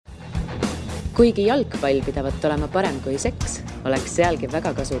Kuigi jalgpall pidavat olema parem kui seks, oleks sealgi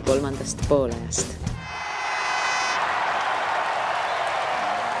väga kasu kolmandast poolajast.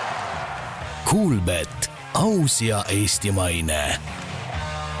 Coolbet, aus ja eestimaine.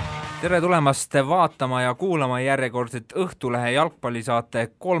 Tere tulemast vaatama ja kuulama järjekordset Õhtulehe jalgpallisaate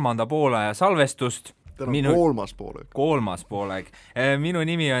kolmanda poolaja salvestust. Kolmas poolek. Minu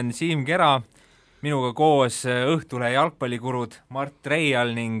nimi on Siim Kera, minuga koos Õhtulehe jalgpallikurud Mart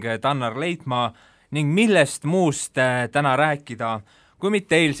Reial ning Tannar Leitmaa ning millest muust täna rääkida, kui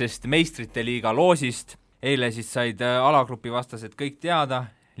mitte eilsest meistrite liiga loosist. Eile siis said alagrupi vastased kõik teada,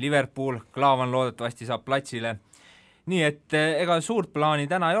 Liverpool, Klaavan loodetavasti saab platsile. Nii et ega suurt plaani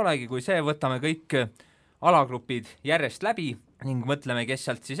täna ei olegi, kui see võtame kõik alagrupid järjest läbi ning mõtleme, kes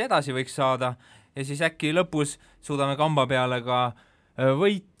sealt siis edasi võiks saada ja siis äkki lõpus suudame kamba peale ka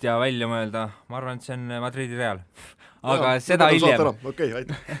võitja välja mõelda. Ma arvan, et see on Madridi Real. Aga seda hiljem. Okay,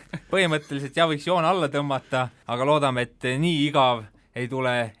 põhimõtteliselt võiks joon alla tõmmata, aga loodame, et nii igav ei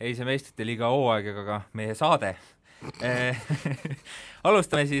tule ei see meistrite liiga hooaeg ega ka meie saade.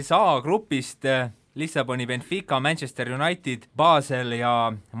 Alustame siis A-grupist. Lissaboni Benfica, Manchester United, Basel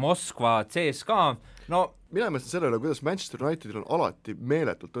ja Moskva CSKA. Mina mõtlen selle üle, kuidas Manchester Unitedil on alati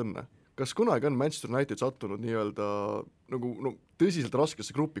meeletult õnne. Kas kunagi on Manchester United sattunud nii-öelda tõsiselt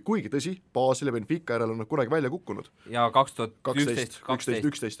raskesse gruppi, kuigi tõsi, Basel ja Benfica järel on nad kunagi välja kukkunud? Ja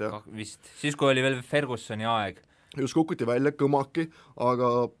 2011 jah. Vist, siis kui oli veel Fergusoni aeg. Just kukuti välja kõmaki,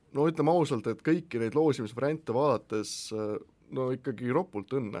 aga ütleme ausalt, et kõiki neid loosimisvariante vaadates ikkagi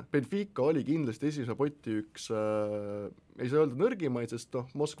ropult õnne. Benfica oli kindlasti esimese poti üks, ei saa öelda nõrgimaid, sest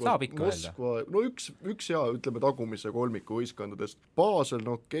Moskva, üks ja ütleme tagumise kolmiku võistkondadest. Basel,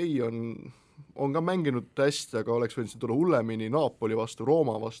 on ka mänginud hästi, aga oleks võinud siin tulla hullemini Napoli vastu,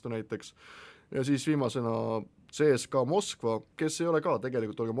 Rooma vastu näiteks. Ja siis viimasena CSKA Moskva, kes ei ole ka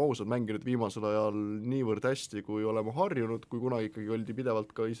tegelikult, olgem ausad, mänginud viimasel ajal niivõrd hästi, kui oleme harjunud, kui kunagi ikkagi oldi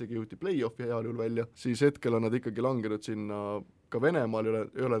pidevalt ka isegi jõuti play-offi heal juhul välja, siis hetkel on nad ikkagi langenud sinna, ka Venemaal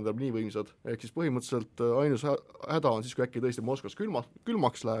ei ole endal nii võimsad. Ehk siis põhimõtteliselt ainus häda on siis, kui äkki tõesti Moskvas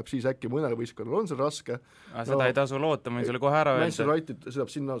külmaks läheb, siis äkki mõnele võistkonnal on see raske. Seda ei tasu loota, ma ei selle kohe ära öelda. Manchester United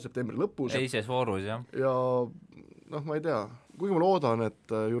sõidab sinna septembri lõpus. Teises voorus, jah. Ja ma ei tea, kuigi ma loodan,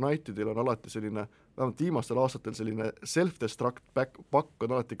 et Unitedil on alati selline vähemalt viimastel aastatel selline self-destruct pakk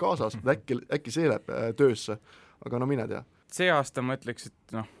on alati kaasas, äkki see läheb töösse, aga mine tea. See aasta ma ütleks,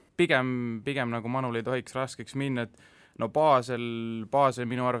 et pigem nagu Manul ei tohiks raskeks minna, et Basel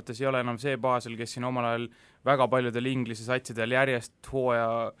minu arvates ei ole enam see Basel, kes siin omal ajal väga paljudel Inglise satsidel järjest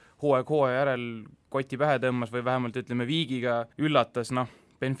hooaja järel koti pähe tõmmas või vähemalt ütleme Viigiga üllatas.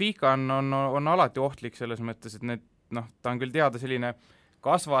 Benfica on alati ohtlik selles mõttes, et ta on küll teada selline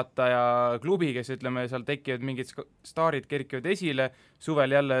kasvataja klubi, kes ütleme, seal tekivad mingid staarid, kerkivad esile,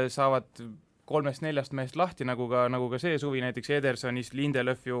 suvel jälle saavad 3-4 mehest lahti, nagu ka see suvi näiteks Edersonist,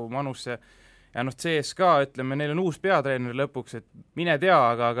 Lindelöf ju Manusse ja CSKA, ütleme, neil on uus peatreener lõpuks, et mine tea,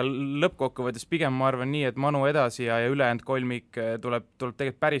 aga lõppkokkuvõttes pigem ma arvan nii, et Manu edasi ja ülejäänud kolmik tuleb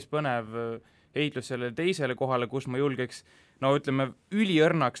tegelikult päris põnev heitlus sellele teisele kohale, kus ma julgeks, ütleme,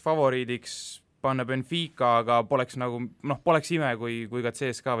 üliõrnaks favoriidiks panna Benfica, aga poleks ime, kui ka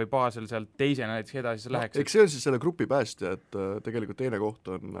CSKA või Basel sealt teisena näiteks edasi läheks. Eks see on siis selle grupi päästja, et tegelikult teine koht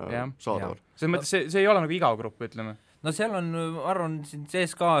on saadaval. See mõttes, see ei ole nagu igav grupp, ütleme. Seal on, arvan, siin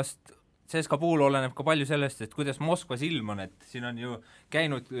CSKA puhul oleneb ka palju sellest, et kuidas Moskvas ilm on, et siin on ju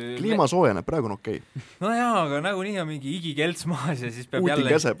käinud kliima soojeneb, praegu on okei. Aga nagu nii on mingi igikelts maas ja siis peab Uuti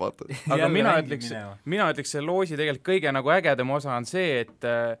jälle käse paata. Aga mina ütleks see loosi tegelikult kõige nagu ägedam osa on see, et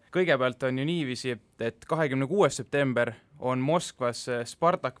kõigepealt on ju niiviisi, et 26. september on Moskvas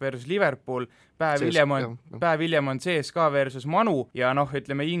Spartak versus Liverpool, päev hiljem on CSKA versus Manu ja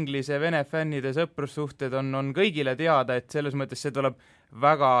ütleme, Inglise Vene fännide sõprussuhted on kõigile teada, et selles mõttes see tuleb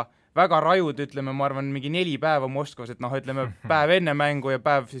väga rajud, ütleme, ma arvan, mingi 4 päeva Moskvas, et ütleme, päev enne mängu ja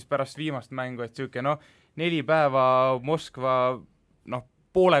päev siis pärast viimast mängu, et siuke 4 päeva Moskva,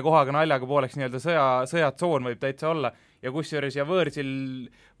 poole kohaga naljaga pooleks nii-öelda sõjatsoon võib täitsa olla ja kusjuures ja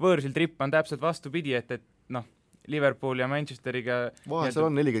võõrsil tripp on täpselt vastupidi, et Liverpool ja Manchesteriga seal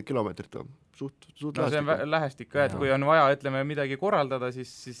on 40 kilomeetrit, suht see on lähest ikka, et kui on vaja, ütleme, midagi korraldada,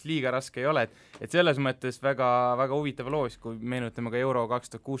 siis liiga raske ei ole, et selles mõttes väga, väga huvitav loos, kui meenutame ka Euro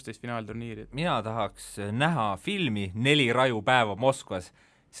 2016 finaalturniiri. Mina tahaks näha filmi 4 raju päeva Moskvas.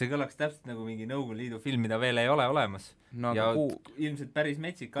 See kõlaks täpselt nagu mingi Nõukogude Liidu film, mida veel ei ole olemas. Ja ilmselt päris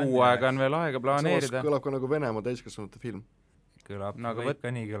metsik kuu aega on veel aega planeerida. Samas kõlab ka nagu Venemaa täiskasvanute film. Kõlab, võib ka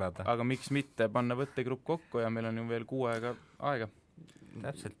nii kõlada. Aga miks mitte panna võttegrupp kokku ja meil on ju veel 6 aega.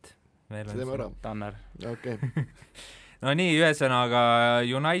 Täpselt. Teeme ära. Tanner. Okay. no nii, ühesõnaga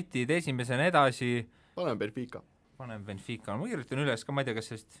United esimesena edasi. Panen Benfica. Ma kirjutan üles ka, ma ei tea,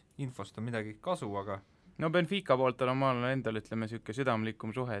 kas sellest infost on midagi kasu, aga no Benfica poolt olen ma endal, ütleme, niisugune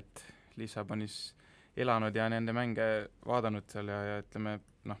südamlikum suhe, et Lissabonis elanud ja nende mänge vaadanud seal ja ütleme,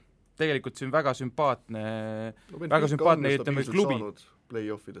 tegelikult see on väga sümpaatne, ütleme, klubi.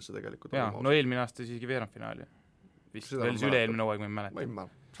 Play-offidesse tegelikult. Jaa, no eelmine aasta isegi veerandfinaali. Vist veel üle-eelmine hooaeg, ma ei mäleta.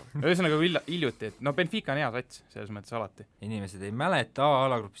 Ühesõnaga hiljuti, et Benfica on hea sats, selles mõttes alati. Inimesed ei mäleta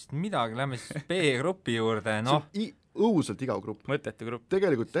A-alagrupist midagi, lähme siis B-grupi juurde, õudselt igav grupp. Mõttetu grupp.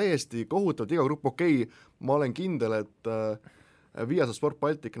 Tegelikult täiesti kohutavalt igav grupp, okei, ma olen kindel, et Viasat Sport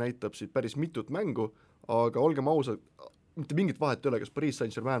Baltic näitab siit päris mitut mängu, aga olgem ausad, mitte mingit vahet ei ole, kas Paris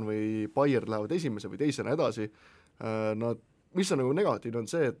Saint-Germain või Bayern lähevad esimese või teisena edasi, mis on nagu negatiivne,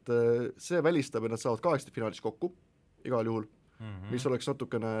 on see, et see välistab, et nad saavad 8. finaalis kokku, igal juhul, mis oleks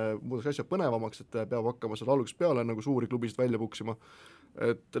natukene muudaks asja põnevamaks, et peab hakkama seal algusest peale nagu suuri klubisid välja puksima,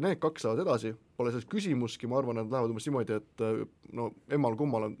 et need 2 saavad edasi, pole selles küsimuski, ma arvan, nad lähevad umbes niimoodi, et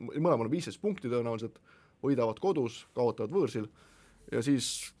emmal-kummal on, mõlemal on 15 punkti tõenäoliselt, võidavad kodus, kaotavad võõrsil ja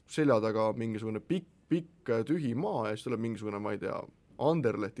siis selja taga mingisugune pikk tühi maa ja siis tuleb mingisugune, ma ei tea,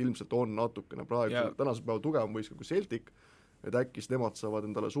 Anderlecht ilmselt on natukene praegu tänasel päeval tugevam võistkond kui Celtic, et äkki nemad saavad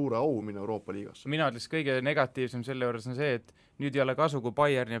endale suure au minna Euroopa liigasse. Mina ütles kõige negatiivsem selle juures on see, et nüüd ei ole kasu, kui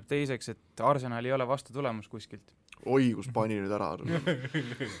Bayern jääb teiseks, et Arsenal ei ole vastu tulemus kuskilt. Oi, kus pani nüüd ära.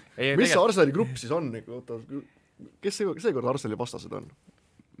 Mis see Arsenali grupp siis on? Kes seekord Arsenali vastased on?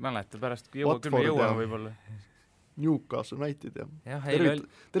 Mäleta, pärast jõuame võib-olla. Newcastle United ja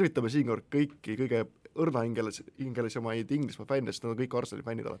tervitame siinkord kõiki kõige õrnahingelisemaid Inglismaa fänne, sest nad on kõik Arsenali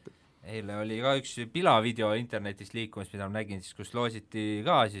fännid alati. Eile oli ka üks pilavideo internetist liikumas, mida ma nägin siis, kus loositi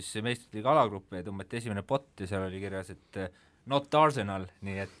ka siis meistrite alagruppe ja tõmmati esimene bot ja seal oli kirjas, et not Arsenal,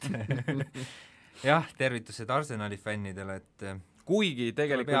 nii et jah, tervitused Arsenali fännidele, et kuigi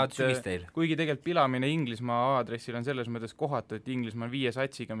tegelikult pilamine Inglismaa aadressil on selles mõttes kohatu, et Inglismaa on 5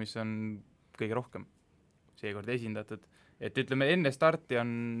 satsiga, mis on kõige rohkem seekord esindatud. Et ütleme, enne starti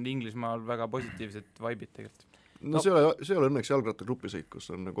on Inglismaal väga positiivsed vaibid tegelikult. No see ei ole õnneks jalgratta grupisõit,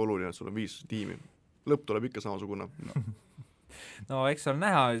 kus on nagu oluline, et sul on 5 tiimi. Lõpp tuleb ikka samasugune. No eks on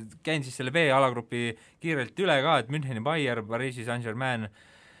näha, käin siis selle B-alagrupi kiirelt üle ka, et Müncheni Bayern, Parisi Saint-Germain,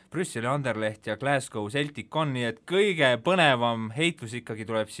 Brüsseli Anderlecht ja Glasgow Celtic on, nii et kõige põnevam heitlus ikkagi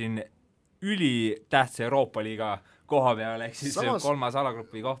tuleb siin ülitähtsa Euroopa liiga koha peal, ehk siis samas 3.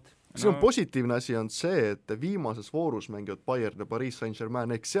 alagrupi koht. See on positiivne asi on see, et viimases voorus mängivad Bayern ja Paris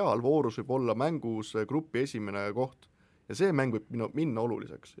Saint-Germain, ehk seal voorus võib olla mängus grupi esimene koht ja see mäng võib minna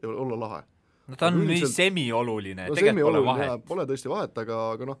oluliseks ja olla lahe. No ta on nii semi-oluline, tegelikult pole vahet. Pole tõesti vahet,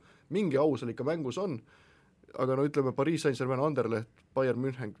 aga mingi au seal ikka mängus on, aga ütleme Paris Saint-Germain, Anderlecht, Bayern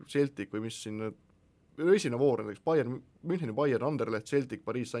München, Celtic või mis siin, esimene voor näiteks, Müncheni Bayern, Anderlecht, Celtic,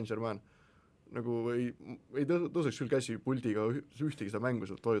 Paris Saint-Germain, nagu ei tõuseks küll käsi puldiga ühtegi seda mängu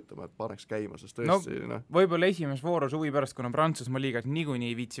sealt toetama, et paneks käima, sest tõesti võib-olla esimeses voorus huvi pärast, kuna Prantsusmaa liigat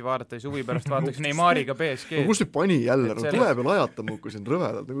niikuinii ei viitsi vaadata ja huvi pärast vaataks Neymariga PSG. Kus nüüd pani jälle, tuleb ja lajata muku siin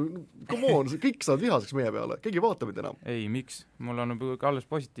rõvedalt, come on, kõik saavad vihaseks meie peale, keegi vaatab nüüd enam. Ei, miks? Mul on alles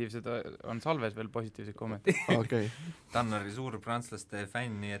positiivsed, on salves veel positiivsed kommentid. Okay. Tannari suur prantslaste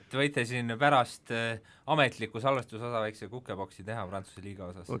fänn, nii et võite siin pärast ametliku salvestusosa väikse kukeboksi teha Prantsuse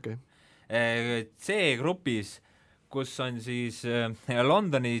liiga osas. Okay. C-grupis, kus on siis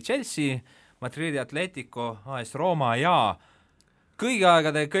Londoni Chelsea, Madridi Atletico, AS Roma ja kõigi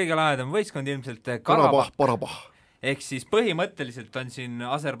aegade kõige lahedam võistkond ilmselt Karabah. Ehk siis põhimõtteliselt on siin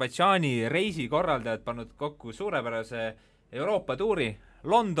Aserbaidžaani reisikorraldajad pannud kokku suurepärase Euroopa tuuri,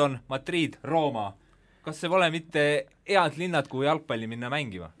 London, Madrid, Rooma. Kas see pole mitte head linnad, kuhu jalgpalli minna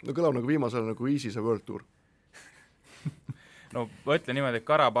mängima? No kõlab nagu viimasel nagu Easy see World Tour. No ütle niimoodi, et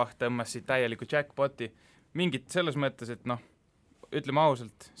Karabah tõmmas siit täieliku jackpoti, mingit selles mõttes, et ütleme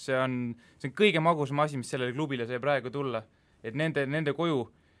ausalt, see on kõige magusam asi, mis sellele klubile sai praegu tulla, et nende koju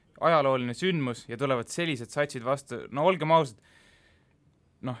ajalooline sündmus ja tulevad sellised satsid vastu, olgem ausalt,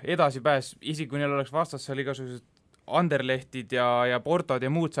 edasipääs, isegi kui neil oleks vastas, see oli igasugused Anderlechtid ja Portod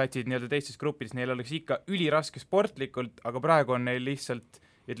ja muud satsid nii-öelda teistes gruppides, neil oleks ikka üliraske sportlikult, aga praegu on neil lihtsalt,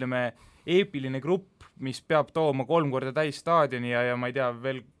 ütleme, eepiline grupp, mis peab tooma 3 korda täis staadioni ja ma ei tea,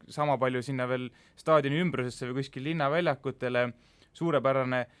 veel sama palju sinna veel staadioni ümbrusesse või kuskil linnaväljakutele,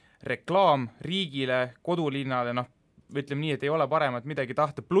 suurepärane reklaam riigile, kodulinnale, ütleme nii, et ei ole paremat midagi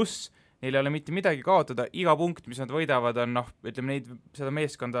tahta, pluss neil ei ole mitte midagi kaotada, iga punkt, mis nad võidavad, on ütleme seda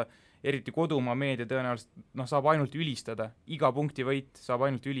meeskonda, eriti kodumaa meedia tõenäoliselt saab ainult ülistada, iga punkti võit saab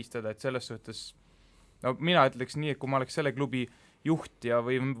ainult ülistada, et selles suhtes mina ütleks nii, et kui ma oleks selle klubi juht ja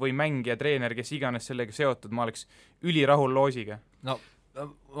või mängija, treener, kes iganes sellega seotud, ma oleks ülirahul loosiga. No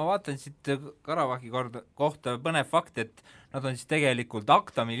ma vaatan siit Karabahi kohta põnev fakt, et nad on siis tegelikult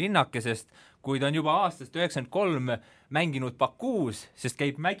Aktami linnakesest, kuid on juba aastast 1993 mänginud Bakuus, sest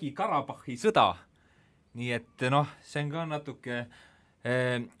käib Mägi-Karabahi sõda. Nii et see on ka natuke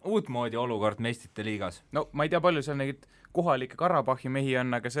uutmoodi olukord meistrite liigas. No ma ei tea, palju seal neid kohalikke Karabahi mehi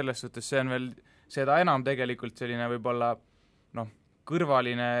on, aga selles suhtes see on veel seda enam tegelikult selline võib-olla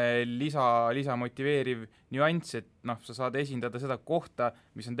kõrvaline lisamotiveeriv nüanss, et sa saad esindada seda kohta,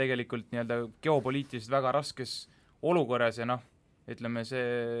 mis on tegelikult nii-öelda geopoliitiliselt väga raskes olukorras ja ütleme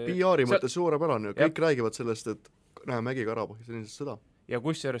see PR-i mõttes suurepärane, kõik räägivad sellest, et näe Mägi-Karabahis sellisest sõda. Ja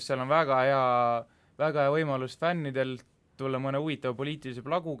kusjuures seal on väga hea võimalus fännidel tulla mõne huvitava poliitilise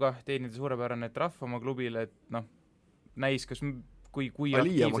plaguga, teenida suurepärane trahv oma klubile, et näis, kas kui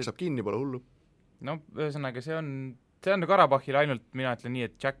Alija maksab kinni, pole hullu. Ühesõnaga, see on Karabahile ainult, mina ütlen nii,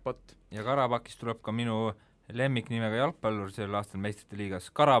 et jackpot. Ja Karabahis tuleb ka minu lemmiknimega jalgpallur sel aastal meistrite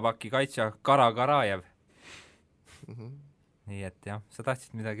liigas, Karabahi kaitsja Karajev. Nii et jah, sa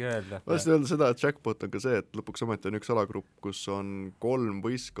tahtsid midagi öelda. Ma tahtsin öelda seda, et jackpot on ka see, et lõpuks ometi on üks alagrupp, kus on 3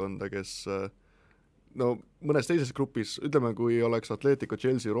 võistkonda, kes mõnes teises grupis, ütleme, kui oleks Atletico,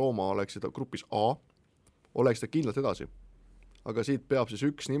 Chelsea, Roma oleksid grupis A, oleks ta kindlalt edasi. Aga siit peab siis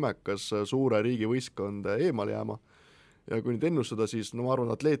üks nimekas suure riigi võistkond eemal jääma. Ja kui nüüd ennustada, siis ma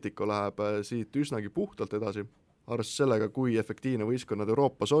arvan, Atletico läheb siit üsnagi puhtalt edasi. Arvestades sellega, kui efektiivne võistkonnad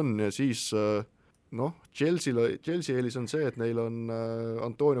Euroopas on ja siis Chelsea eelis on see, et neil on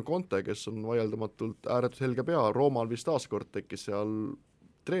Antonio Conte, kes on vaieldamatult ääretult helge pea, Roomal vist taaskord tekkis seal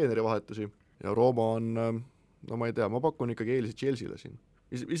treeneri vahetusi ja Rooma on, ma ei tea, ma pakun ikkagi eelisi Chelsea'le siin.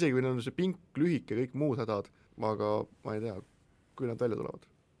 Isegi kui neil on see pink, lühike, kõik muud hädad, aga ma ei tea, kui nad välja tulevad.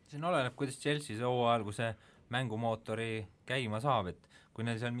 Siin oleneb, kuidas Chelsea see hooajal, kui see mängumootori käima saab, et kui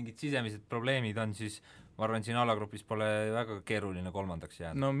neil seal mingid sisemised probleemid on, siis ma arvan, siin alagrupis pole väga keeruline 3.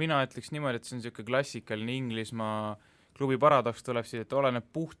 jääda. No mina ütleks niimoodi, et see on niisugune klassikaline Inglismaa klubi paradoks tuleb siis, et oleneb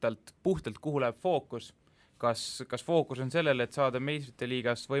puhtalt, kuhu läheb fookus. Kas fookus on sellele, et saada meistrite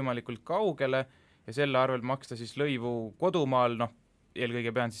liigas võimalikult kaugele ja selle arvel maksta siis lõivu kodumaal,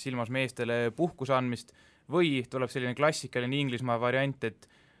 eelkõige pean siis silmas meestele puhkuse andmist, või tuleb selline klassikaline Inglismaa variant, et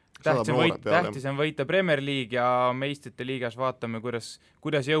tähtis on võita Premier League ja meistrite liigas vaatame,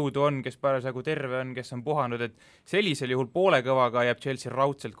 kuidas jõudu on, kes parasjagu terve on, kes on puhanud, et sellisel juhul poole kõvaga jääb Chelsea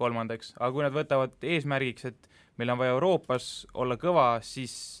raudselt 3. Aga kui nad võtavad eesmärgiks, et meil on vaja Euroopas olla kõva,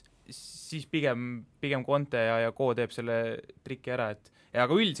 siis pigem Conte ja Co teeb selle triki ära,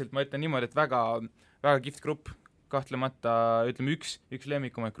 aga üldiselt ma ütlen niimoodi, et väga, väga kihvt grupp, kahtlemata ütleme üks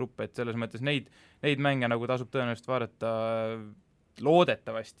lemmikumaid gruppe, et selles mõttes neid mänge nagu tasub tõenäoliselt vaadata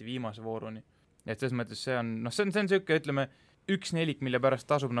loodetavasti viimase vooruni. Et selles mõttes see on niisugune, ütleme, üks nelik, mille pärast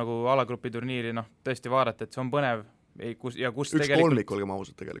tasub nagu alagrupi turniiri, tõesti vaadata, et see on põnev kus üks kolmik, olgem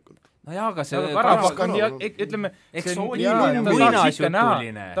ausad tegelikult. No jaa, aga see ütleme,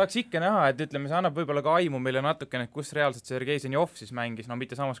 tahaks ikka näha, et ütleme, see annab võib-olla ka aimu meile natukene, kus reaalselt Sergei Zenjov siis mängis,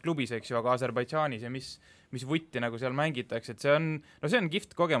 mitte samas klubis, eks ju, aga Aserbaidžaanis ja mis vutti nagu seal mängitakse, et see on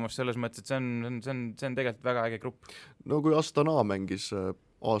kihvt kogemus selles mõttes, et see on tegelikult väga äge grupp. No kui Astana mängis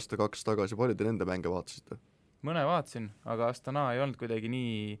aasta 2 tagasi, palju te nende mänge vaatasite? Mõne vaatasin, aga Astana ei olnud kuidagi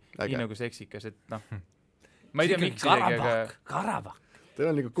nii nagu seksikas, et ma ei tea, miks Karabah. Teil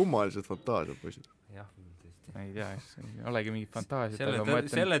on liiga kummalised fantaasiad, poisid. Jah, tõesti. Ma ei tea, ei olegi mingit fantaasiat.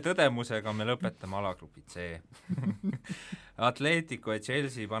 Selle tõdemusega me lõpetame alagrupi C. Atletico ja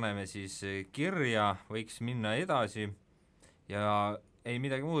Chelsea paneme siis kirja, võiks minna edasi ja ei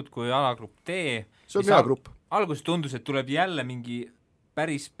midagi muud kui alagrupp D. See on hea grupp. Alguses tundus, et tuleb jälle mingi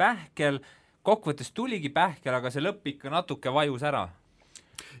päris pähkel, kokkuvõttes tuligi pähkel, aga see lõpp ikka natuke vajus ära.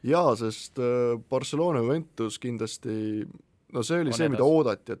 Jaa, sest Barcelona Juventus kindlasti, see oli see, mida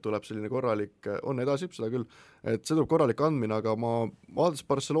oodati, et tuleb selline korralik, on edasi, seda küll, et see tuleb korralik andmine, aga ma vaadates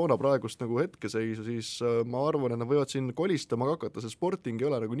Barcelona praegust nagu hetkeseisu, siis ma arvan, et nad võivad siin kolistama hakata, see Sporting ei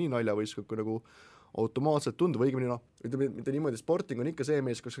ole nagu nii naljavõistkond, kui nagu automaatselt tundub, õigemini mitte niimoodi, Sporting on ikka see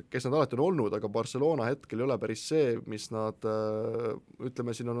mees, kes nad alati on olnud, aga Barcelona hetkel ei ole päris see, mis nad,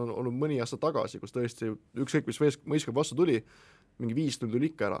 ütleme, siin on olnud mõni aasta tagasi, kus tõesti ükskõik, mis võistkond vastu tuli, mingi 5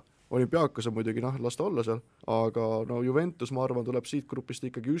 tuli ikka ära. Olümpiakos on muidugi lasta olla seal, aga Juventus, ma arvan, tuleb siit grupist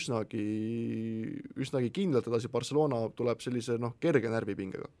ikkagi üsnagi kindlalt edasi, Barcelona tuleb sellise kerge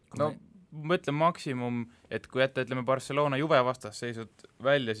närvipingega. Ma ütlen maksimum, et kui ütleme Barcelona Juve vastasseisud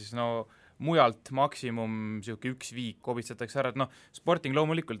välja, siis mujalt maksimum siuke 1 viik kobistatakse ära, et Sporting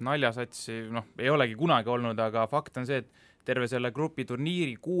loomulikult naljasats ei olegi kunagi olnud, aga fakt on see, et terve selle grupi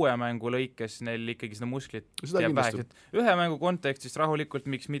turniiri 6 mängu lõikes neil ikkagi seda musklit jääb väheks. Ühe mängu kontekstis rahulikult,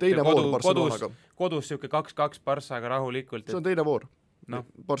 miks mitte kodus siuke 2-2 Barssaga rahulikult. See on teine voor. No.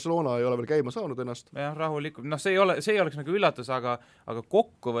 Barcelona ei ole veel käima saanud ennast. Jah, rahulikult. See ei oleks nagu üllatus, aga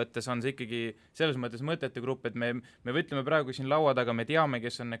kokkuvõttes on see ikkagi selles mõttes mõttetu grupp, et me ütleme praegu siin laua taga, me teame,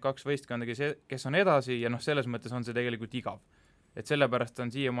 kes on need 2 võistkonda, kes on edasi ja selles mõttes on see tegelikult igav. Et sellepärast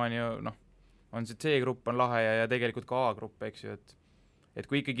on siiamaani on see C-grupp on lahe ja tegelikult ka A-grupp, eks ju, et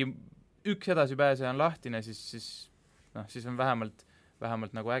kui ikkagi üks edasipääseja on lahtine, siis on vähemalt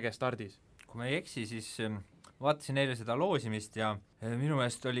nagu äge stardis. Kui ma ei eksi, siis vaatasin eile seda loosimist ja minu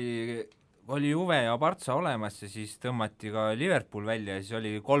meelest oli Juve ja Barca olemas ja siis tõmmati ka Liverpool välja ja siis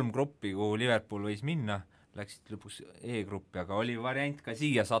oli 3 gruppi, kuhu Liverpool võis minna, läksid lõpuks E-gruppi, aga oli variant ka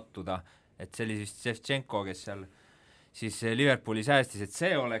siia sattuda, et see oli siis Ševtšenko, kes seal siis Liverpooli säästis, et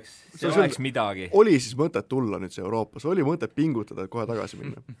see oleks midagi. Oli siis mõtet tulla nüüd see Euroopas, oli mõtet pingutada, et kohe tagasi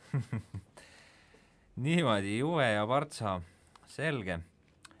minna? Niimoodi, Juve ja Barca, selge.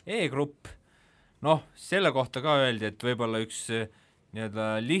 E-grupp, selle kohta ka öeldi, et võib-olla üks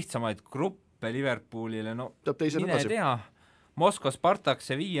lihtsamaid gruppe Liverpoolile, mine tea, Moskva, Spartak,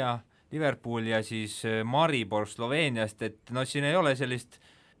 Sevilla, Liverpool ja siis Maribor Sloveeniast, et siin ei ole sellist,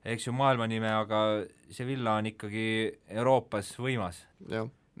 eks ju, maailma nime, aga Sevilla on ikkagi Euroopas võimas. Ja.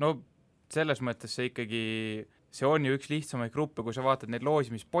 Selles mõttes see on ju üks lihtsamaid gruppe, kui sa vaatad neid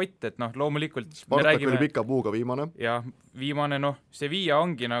loosimispotte, et loomulikult Spartak oli pika puuga viimane. Ja viimane, Sevilla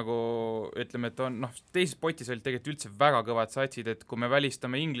ongi nagu, ütleme, et on, teises potis olid tegelikult üldse väga kõvad satsid, et kui me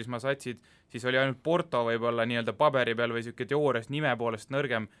välistame Inglismaa satsid, siis oli ainult Porto võib-olla nii-öelda paberi peal või siuke teoorias nime poolest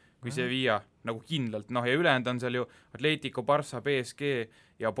nõrgem kui Sevilla, nagu kindlalt, ja ülejäänud on seal ju Atletico, Barça, PSG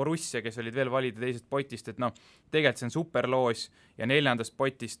ja Borussia, kes olid veel valida teisest potist, et tegelikult see on superloos ja 4.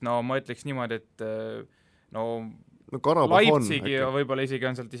 potist, ma ütleks niimoodi, et Leipzigi võib-olla isegi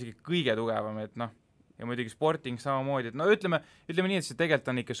on sealt isegi kõige tugevam, et ja muidugi Sporting samamoodi, et ütleme nii, et see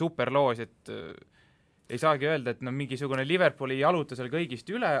tegelikult on ikka superloos, et ei saagi öelda, et mingisugune Liverpooli ei jaluta seal kõigist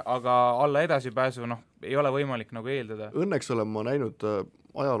üle, aga alla edasipääsu ei ole võimalik nagu eeldada. Õnneks olen ma näinud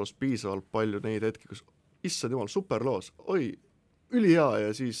ajaloos piisavalt palju neid hetki, kus issand jumal, superloos, oi, ülihea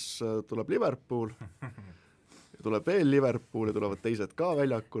ja siis tuleb Liverpool ja tuleb veel Liverpool ja tulevad teised ka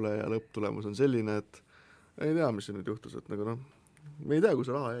väljakule ja lõpptulemus on selline, et ei tea, mis see nüüd juhtus, et me ei tea, kui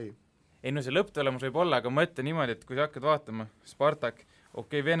see raha jäi. Ei see lõpptulemus võib olla, aga mõtle niimoodi, et kui sa hakkad vaatama, Spartak,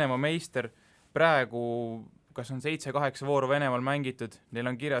 Venemaa meister, praegu kas on 7-8 vooru Venemaal mängitud, neil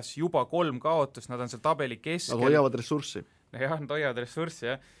on kirjas juba 3 kaotust, nad on seal tabeli keskel. Nad hoiavad ressurssi. Jah, nad hoiavad ressurssi,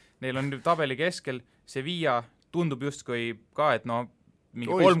 jah. Neil on tabeli keskel, Sevilla tundub justkui ka, et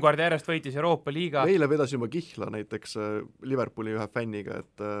mingi 3 korda järjest võitis Euroopa liiga. Meile vedas juba kihla näiteks Liverpooli ühe fänniga,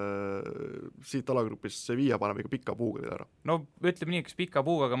 et siit alagrupis Sevilla paneb ikka pika puuga ära. Ütleme nii, kas pika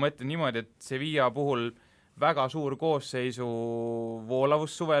puuga, aga ma ütlen niimoodi, et Sevilla puhul väga suur koosseisu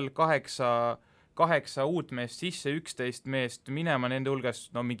voolavus suvel, 8 uut meest sisse, 11 meest minema, nende hulgas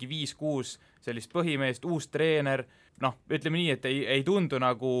mingi 5-6 sellist põhimeest, uus treener, ütleme nii, et ei tundu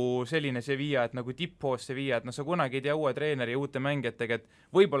nagu selline Sevilla, et nagu tipphoos Sevilla, et sa kunagi ei tea uue treeneri ja uute mängijatega, et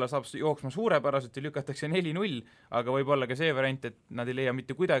võib-olla saab jooksma suurepäraselt ja lükatakse 4-0, aga võib-olla ka see variant, et nad ei leia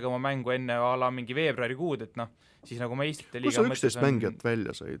mitte kuidagi oma mängu enne ala mingi veebruarikuud, et siis nagu meistrite liiga mõttes on... Kus sa 11 mängijat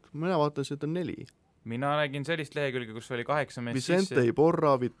välja said? Mina vaatasin, et on 4. Mina nägin sellist lehekülge, kus oli 8 meest Vicente sisse.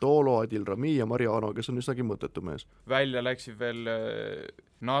 Iborra, Vitolo, Adil Rami ja Mariano, kes on üsnagi mõttetu mees. Välja läksid veel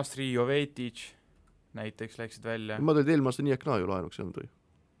Nasri, Jovetic näiteks läksid välja. Ma teid eelmaast nii ekna ju laenuks jäänud või?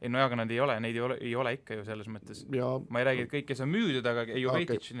 Ei, aga nad ei ole ikka ju selles mõttes. Ja... Ma ei räägi, et kõik, kes on müüdud, aga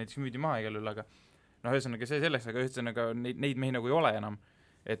Jovetic näiteks müüdi maha igal üle, aga ühesõnaga see selleks, aga ühesõnaga neid mehi nagu ei ole enam.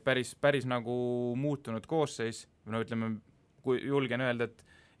 Et päris nagu muutunud koosseis, ütleme, kui julgen öelda, et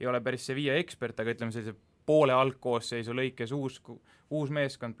ei ole päris Sevilla ekspert, aga ütleme sellise poole algkoosseisu lõikes uus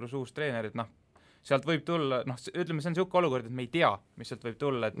meeskond pluss uus treener, et sealt võib tulla, ütleme, see on selline olukord, et me ei tea, mis sealt võib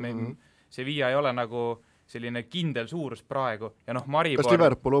tulla, et Sevilla ei ole nagu selline kindel suurus praegu ja Maribor... Kas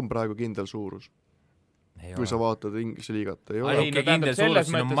Liverpool on praegu kindel suurus? Kui sa vaatad Inglise liigat, ei ole. Selles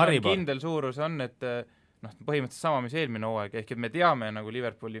mõttes on kindel suurus on, et põhimõtteliselt sama, mis eelmine hooaeg, ehk et me teame nagu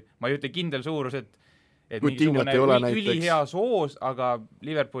Liverpooli, ma ei ütle kindel suurus, et mingisugune ülihea soos, aga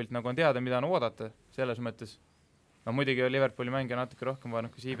Liverpoolt nagu on teada, mida on oodata selles mõttes. Muidugi Liverpooli mängija natuke rohkem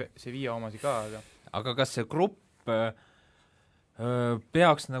vaadanud kui Sevilla omasi ka, aga kas see grupp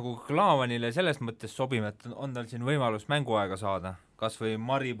peaks nagu Klaavanile selles mõttes sobima, et on tal siin võimalus mänguaega saada? Kas või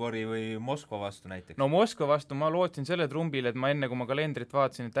Maribori või Moskva vastu näiteks? Moskva vastu ma lootsin selle trumbile, et ma enne kui ma kalendrit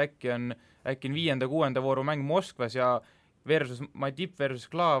vaatasin, et äkki on 5.-6. vooru mäng Moskvas ja Matip versus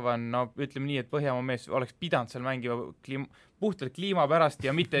Klaavan, no ütleme nii, et Põhjamaa mees oleks pidanud seal mängima puhtalt kliima pärast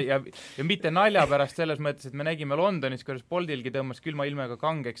ja mitte nalja pärast selles mõttes, et me nägime Londonis, kuidas Boldilgi tõmbas külma ilmega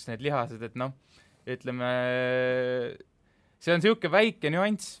kangeks need lihased, et noh, ütleme, see on niisugune väike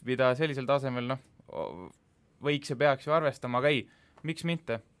nüanss, mida sellisel tasemel võiks ja peaks ju arvestama, aga ei, miks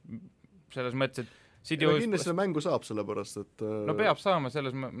mitte, selles mõttes, et kindlasti selle mängu saab, sellepärast, et no peab saama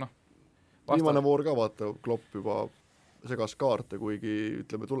selles viimane voor ka vaata, Klopp juba segas kaarte, kuigi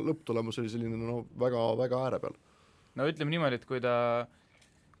ütleme, lõpptulemus oli selline väga, väga ääre peal. No ütleme niimoodi, et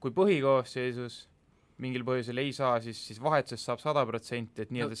kui põhikoosseisus mingil põhjusel ei saa, siis vahetusest saab 100%,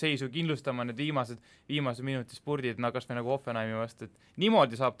 et nii-öelda seisu kindlustama need viimase minuti spurdid, kas või nagu Hoffenheimi vastu, et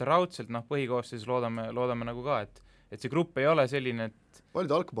niimoodi saab ta raudselt, põhikoosseisus loodame nagu ka, et see grupp ei ole selline, et palju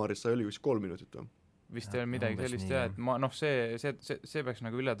ta Alkmaaris sai, oli vist 3 minutit või? Vist ei ole midagi sellist jah, et see peaks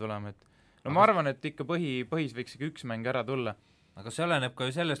nagu üle tulema, et ma arvan, et ikka põhis võiks ikka üks mäng ära tulla. Aga see oleneb ka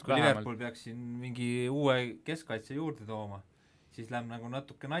ju sellest, kui vähemalt. Liverpool peaks siin mingi uue keskkaitse juurde tooma, siis läheb nagu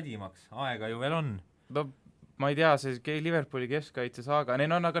natuke nadimaks, aega ju veel on. No ma ei tea, see Liverpooli keskkaitse saaga,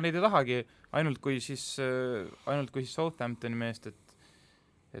 aga neid ei tahagi ainult kui siis Southamptoni meest,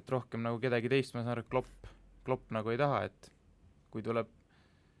 et rohkem nagu kedagi teist, ma saan aru, Klopp nagu ei taha, et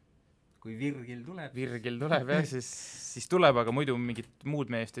kui Virgil tuleb jah, siis tuleb, aga muidu mingit muud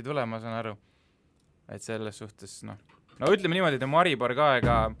meest ei tule, ma saan aru. Et selles suhtes, no ütleme niimoodi, et Maribor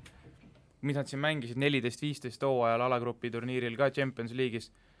ka, mis nad siin mängisid 14-15 hooajal alagrupi turniiril ka Champions League'is,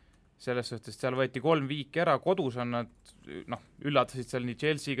 selles suhtes seal võeti 3 viiki ära, kodus on nad, üllatasid seal nii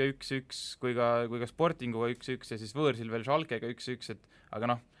Chelsea'ga 1-1 kui ka Sportinguga 1-1 ja siis võõrsil veel Schalkega 1-1,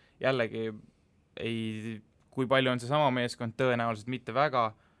 aga jällegi kui palju on see sama meeskond, tõenäoliselt mitte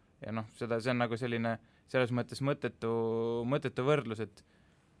väga, ja see on nagu selline selles mõttes mõttetu võrdlus, et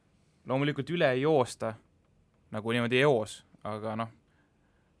loomulikult üle ei joosta, nagu niimoodi eos, aga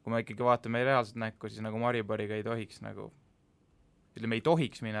kui me ikkagi vaatame reaalselt näkku, siis nagu Mariboriga ei tohiks ei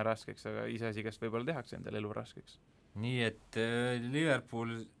tohiks minna raskeks, aga iseasi, kes võib-olla tehakse endale elu raskeks. Nii, et Liverpool,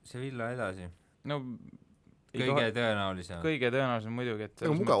 Sevilla edasi? Kõige tõenäolisem muidugi, et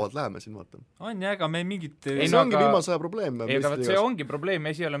aga mugavalt läheme siin, vaata. On ja, ega me mingit see ongi viimase aja probleem. See ongi probleem,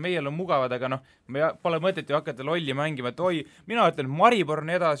 meil on mugavad, aga me pole mõtet ju hakata lolli mängima, et mina ütlen, Maribor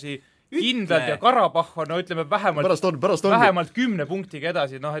on edasi, kindlad ja Karabah on, ütleme, vähemalt 10 punktiga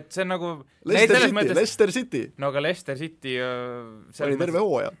edasi, et see on nagu Leicester City. No aga Leicester City oli terve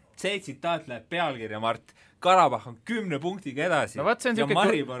hooaja. See tsitaat läheb pealkirja, Mart. Karabah on 10 punktiga edasi. No vaat see on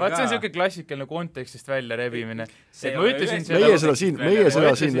niisugune klassikaline kontekstist välja rebimine. Meie seda siin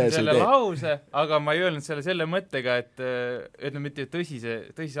selle lause, aga ma ei öelnud selle mõttega, et ütleme mitte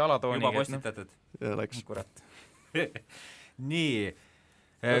tõsise alatooniga. Juba postitatud. Ja läks. Kurat. Nii,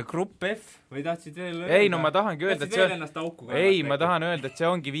 grupp F või tahtsid veel öelda? Ei, no ma tahangi öelda, et ma tahan öelda, et see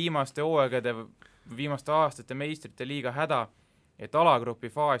ongi viimaste hooaegade, viimaste aastate meistrite liiga häda, et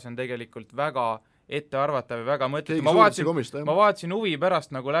alagrupi faas on tegelikult väga ettearvatav ja väga mõtletu. Ma vaatasin huvi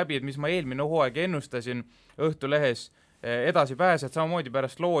pärast nagu läbi, et mis ma eelmine hooaeg ennustasin Õhtulehes edasi pääsed, samamoodi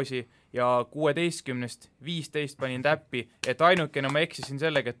pärast loosi ja 16-st 15 panin täppi, et ainukene ma eksisin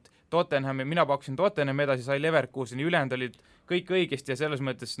sellega, et mina pakkusin Tottenham edasi, sai Leverkuseni, ülejäänud olid kõik õigesti ja selles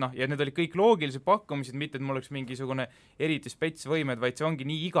mõttes, ja need olid kõik loogilised pakkumised, mitte et mul oleks mingisugune eriti spetsvõimed, vaid see ongi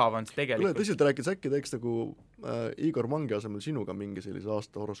nii igav on see tegelikult. Tõsiselt rääkides, äkki teeks nagu Igor Mangi asemel sinuga mingi sellise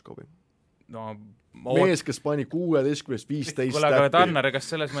aasta horoskoobi? Mees, kes pani 16-15 täppi. Aga Tannar, kas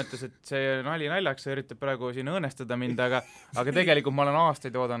selles mõttes, et see naljaks üritab praegu siin õõnestada mind, aga tegelikult ma olen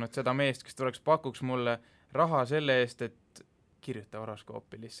aastaid oodanud seda meest, kes pakuks mulle raha selle eest, et kirjuta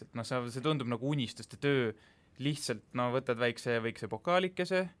horoskoopi lihtsalt. See tundub nagu unistuste töö, lihtsalt võtad väikse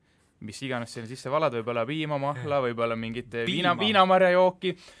pokaalikese, mis iganes selle sisse valad, võib-olla piimamahla, võib-olla mingit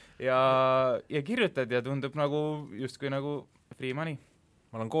viinamarjajooki ja kirjutad ja tundub nagu justkui nagu free money.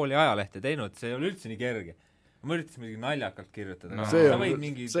 Ma olen kooli ajalehte teinud, see ei ole üldse nii kerge. Ma üritasin midagi naljakalt kirjutada. See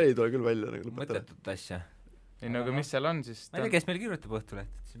ei tule küll välja. Mõttetut asja. Aga mis seal on siis? Ma ei tea, kes meil kirjutab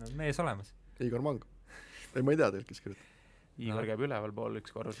Õhtuleht, siin on mees olemas. Igor Mang. Ei, ma ei tea teil, kes kirjutab. Igor käib üleval pool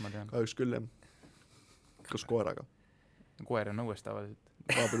üks korrus, ma tean. Kahjuks küll, jah. Kus koeraga? Koer on õues tavaliselt.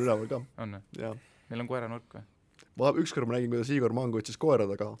 Vahepeal üleval ka. On või? Neil on koera nurk või? Ükskord ma nägin, kuidas Igor Mang võtsis koera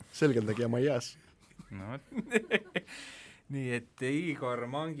taga. Selgelt nägi ja ma ei jääs. Nii, et Igor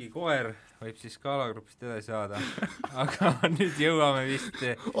Mangi koer võib siis ka alagrupist edasi saada. Aga nüüd jõuame vist...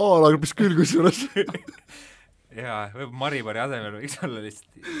 Alagrupist küll, kus juures. Jaa, võib Maribori asemel võiks olla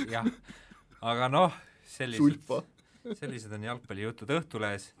lihtsalt, jah. Aga sellised on jalgpallijutud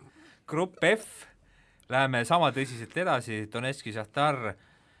Õhtulehes. Grupp F, läheme sama tõsiselt edasi, Donetski Šahtar,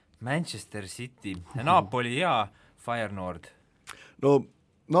 Manchester City, Napoli ja Feyenoord? No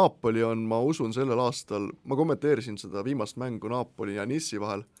Napoli on, ma usun, sellel aastal, ma kommenteerisin seda viimast mängu Napoli ja Nissi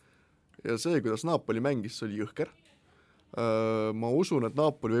vahel ja see, kuidas Napoli mängis, see oli jõhker. Ma usun, et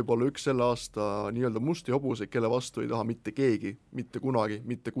Napoli võib olla üks selle aasta nii-öelda musti hobuseid, kelle vastu ei taha mitte keegi, mitte kunagi,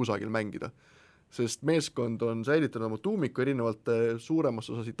 mitte kusagil mängida. Sest meeskond on säilitanud oma tuumiku erinevalt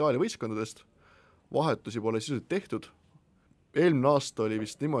suuremast osas Itaalia võistkondadest, vahetusi pole sisuliselt tehtud. Eelmine aasta oli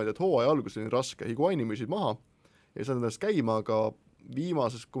vist niimoodi, et hooaja algus oli raske, Higuaini müüsid maha ja ei saanud ennast käima, aga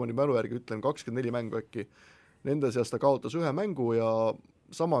viimases, kui ma nüüd mälu järgi ütlen, 24 mängu äkki, nende seas ta kaotas ühe mängu ja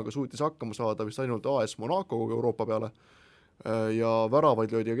samaga suutis hakkama saada vist ainult AS Monacoga Euroopa peale ja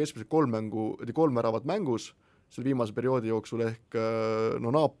väravaid löödi keskmiselt 3 väravat mängus selle viimase perioodi jooksul ehk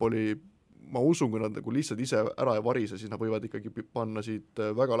no Napoli, ma usun, kui nad nagu lihtsalt ise ära ei varise, siis nad võivad ikkagi panna siit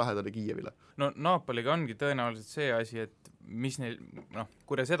väga lähedale Kiievile. No Napoliga ongi tõenäoliselt see asi, et mis neil,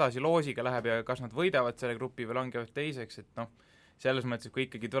 kuidas edasi loosiga läheb ja kas nad võidavad selle grupi või langevad teiseks, et selles mõttes, et kui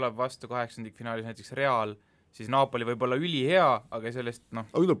ikkagi tuleb vastu 8-finaalis näiteks Real, siis Napoli võib olla ülihea, aga sellest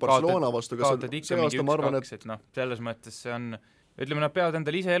kaotad ikka mingi 1-2, et selles mõttes see on, ütleme, nad peavad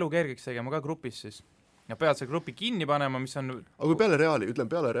endale ise elu kergeks tegema ka grupis siis. Ja peavad see grupi kinni panema, mis on... Aga kui peale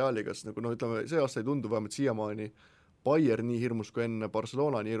Reali, kas nagu, ütleme, see aasta ei tundu vähemalt siiamaani Bayern nii hirmus kui enne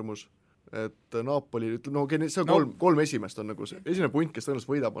Barcelona nii hirmus, et Napoli, ütleme, see on kolm esimest on nagu see, esimene punt, kes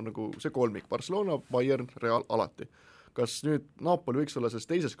tõenäoliselt võidab, on nagu see kolmik, Barcelona, Bayern, Real, alati. Kas nüüd Napoli võiks olla selles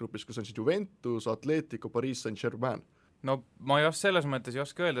teises grupis, kus on siis Juventus, Atletico, Paris Saint-Germain? No ma selles mõttes ei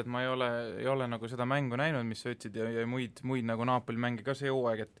oska öelda, et ma ei ole nagu seda mängu näinud, mis sa ütsid ja muid nagu Napoli mänge ka see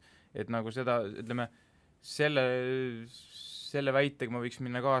hooaeg, et nagu seda, ütleme, selle väitega ma võiks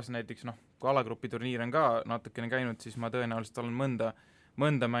minna kaasa näiteks, kui alagrupi turniir on ka natukene käinud, siis ma tõenäoliselt olen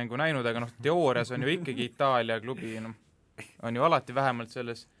mõnda mängu näinud, aga teoorias on ju ikkagi Itaalia klubi, on ju alati vähemalt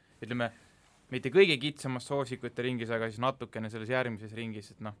selles, ütleme, mitte kõige kitsamas soosikute ringis, aga siis natukene selles järgmises ringis,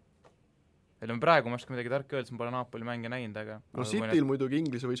 et ütleme praegu ma oskan midagi tarka öelda, ma pole Napoli mänge näinud, aga... No Cityl muidugi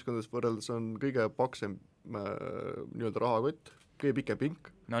Inglise võistkondades võrreldes on kõige paksem nii-öelda rahakott, kõige pikem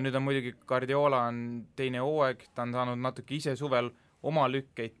pink. No nüüd on muidugi Guardiola on teine hooaeg, ta on saanud natuke ise suvel oma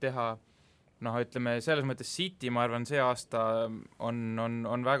lükkeid teha, ütleme, selles mõttes City, ma arvan, see aasta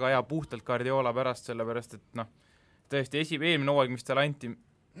on väga hea puhtalt Guardiola pärast, sellepärast, et tõesti eelmine hooaeg, mis tal anti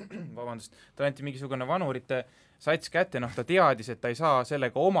mingisugune vanurite sats kätte, ta teadis, et ta ei saa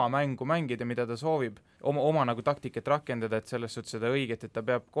sellega oma mängu mängida, mida ta soovib, oma nagu taktikat rakendada, et selles suhtes seda õiget, et ta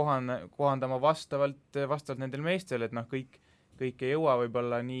peab kohandama vastavalt nendel meestel, et kõik ei jõua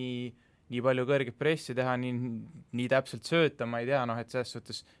võib-olla nii palju kõrget pressi teha, nii täpselt sööta, ma ei tea, et selles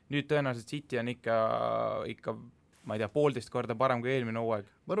suhtes nüüd tõenäoliselt City on ikka ma ei tea, 1,5 korda parem kui eelmine hooaeg.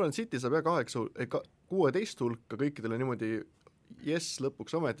 Ma arvan, et City saab 16 hulka kõikidele niimoodi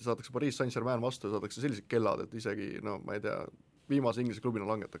lõpuks ometi saadakse Paris Saint-Germain vastu ja saadakse sellised kellad, et isegi, ma ei tea, viimase Inglise klubina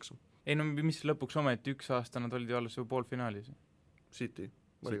langetakse. Ei mis lõpuks ometi üks aasta nad olid ju alles poolfinaalis? City,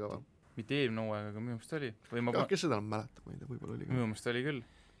 oli ka või? Mitte eelmine hooaeg, aga minu meelest oli. Kes seda mäletab, ma ei tea, võib-olla oli ka. Minu meelest oli küll.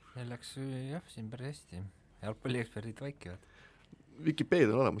 Meil läks siin päris hästi. Jalgpallieksperdid vaikivad. Wikipedia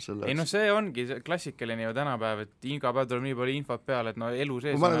on olemas selle. Ei see ongi klassikaline ju tänapäev, et iga päev tuleb nii palju infot peale, et elu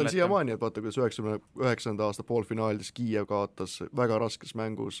sees ma mäletan siiamaani, et vaata, kuidas 99. aasta poolfinaalis Kiiev kaotas väga raskes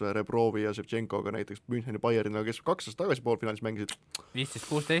mängus Rebrovi ja Ševtšenkoga näiteks Müncheni Bayernina, kes 2 aastat tagasi poolfinaalis mängisid.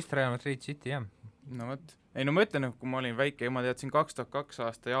 15-16 Real Madrid City, jah. No võt. Ma ütlen, kui ma olin väike ja ma teadsin 2002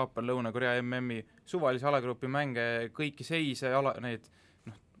 aasta Jaapan Lõuna-Korea MM-i suvalise alagrupi mänge, kõiki seise, neid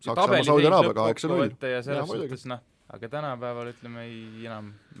Saksamaa Saudi Araabia 8-0 ja selles suhtes, aga tänapäeval ütleme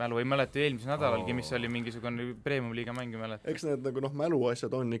enam mälu ei mäleta eelmise nädalalgi, mis oli mingisugune premium-liiga mängi mäleta. Eks need nagu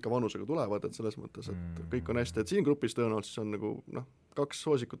mäluasjad on ikka vanusega tulevad, et selles mõttes, et kõik on hästi, et siin grupis tõenäoliselt on nagu 2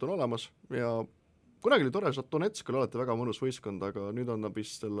 soosikut on olemas ja kunagi oli tore, Donetsk oli alati väga mõnus võistkond, aga nüüd on ta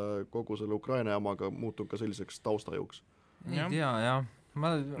vist kogu selle Ukraina jamaga muutunud ka selliseks taustajõuks. Ei tea, jah.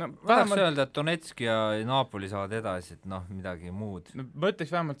 Ma tahaks öelda, et Donetsk ja Napoli saavad edasi, et midagi muud. Ma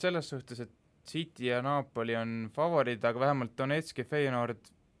ütleks vähemalt selles suhtes, et City ja Napoli on favorid, aga vähemalt Donetsk ja Feyenoord,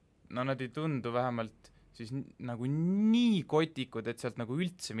 nad ei tundu vähemalt siis nagu nii kotikud, et sealt nagu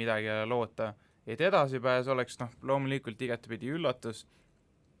üldse midagi loota. Et edasipääs oleks loomulikult igatepidi üllatus,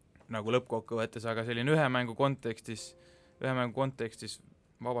 nagu lõppkokkuvõttes, aga selline ühe mängu kontekstis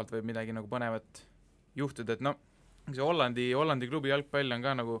vabalt võib midagi nagu põnevat juhtuda, et see Hollandi klubi jalgpall on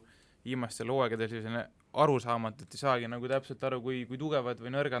ka nagu viimastel hooaegadel selline arusaamatu, et ei saagi nagu täpselt aru, kui tugevad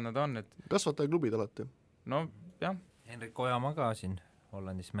või nõrgad nad on. Kasvataja klubid alati. No, jah. Henrik Ojamaa ka siin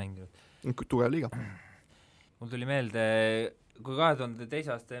Hollandis mänginud. Tugev liiga. Mul tuli meelde, kui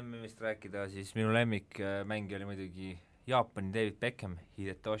 2002. aasta MM-ist rääkida, siis minu lemmik mängi oli muidugi Jaapani David Beckham,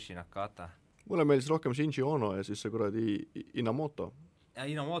 Hidetoshi Nakata. mulle meeldis rohkem Shinji Ono ja siis see kuradi Inamoto. Ja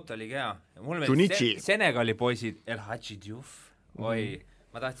Inamoto oli hea. Mul Junichi. Senegali poisid El Hadji Diouf. Oi,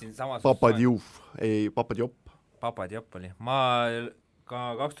 ma tahtsin samas Papa Diouf, ei, Papa Diop. Papa Diop oli. Ma ka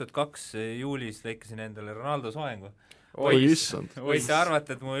 2002 juulis lõikasin endale Ronaldo soengu. Oi issand. Võite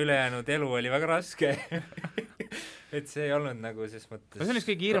arvata, et mu ülejäänud elu oli väga raske. et see ei olnud nagu ses mõttes no see on just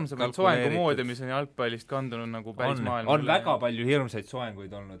kõige hirmsamad soengu moodi, mis on jalgpallist kandunud nagu päris maailma. On väga palju hirmsaid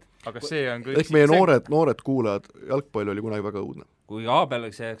soenguid olnud. Aga see on kõik... Ehk meie noored kuulajad, jalgpall oli kunagi väga õudne. Kui Abel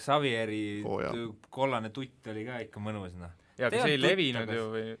see Xavieri kollane tutt oli ka ikka mõnus, noh. Ja aga see ei levinud ju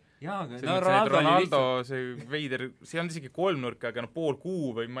või... Jaa, no Ronaldo, see veider, see on isegi kolmnurk, aga no pool kuu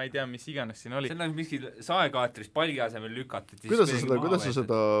või ma ei tea, mis iganes siin oli. See on nagu miski saekaatris palgi asemel lükatud. Kuidas sa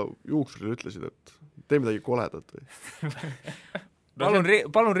seda juuksurile ütlesid, et tee midagi koledat või?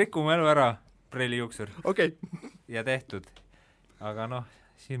 palun rikku mu elu ära, Preili juuksur. Okei. Ja tehtud. Aga noh,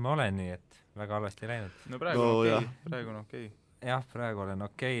 siin ma olen nii, et väga halvasti läinud. No praegu on okei. Jah, praegu olen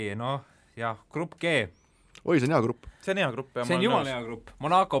okei. Noh, jah, grupp G. Oi, see on hea grupp. See on hea grupp. See on jumal hea grupp.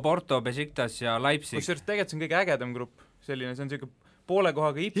 Monaco, Porto, Besiktas ja Leipzig. Kusjuures tegelikult see on kõige ägedam grupp. Selline, see on selline poole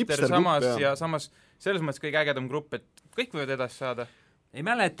kohaga hipster samas grupp, ja samas selles mõttes kõige ägedam grupp, et kõik võivad edasi saada. Ei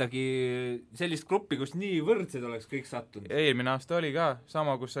mäletagi sellist gruppi, kus nii võrdsed oleks kõik sattunud. Eelmine aasta oli ka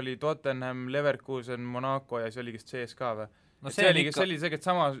sama, kus oli Tottenham, Leverkusen, Monaco ja see oli kes CSKA või? No see oli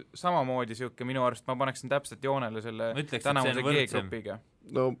tegelikult samamoodi siuke minu arust, ma paneksin täpselt joonele selle tänavuse G-grupiga.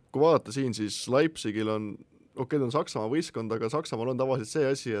 No kui vaadata siin, siis Leipzigil on ta on Saksamaa võistkond, aga Saksamaal on tavaliselt see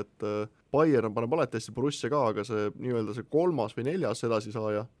asi, et Bayern paneb alati hästi Borussia ka, aga see nii-öelda see 3. või 4.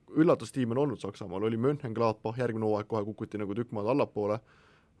 edasisaaja, üllatustiim on olnud Saksamaal, oli Mönchengladbach, järgmine hooaeg kohe kukuti nagu tükk maad allapoole,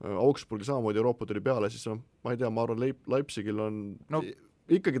 Augsburgi samamoodi Euroopa tuli peale, siis ma ei tea, ma arvan, Leipzigil on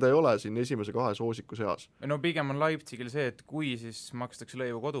ikkagi ta ei ole siin esimese 2 soosiku seas. No pigem on Leipzigil see, et kui siis makstakse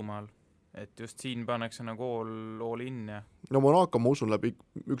lõivu kodumaal, et just siin pannakse nagu all in ja no Monaco ma usun läbi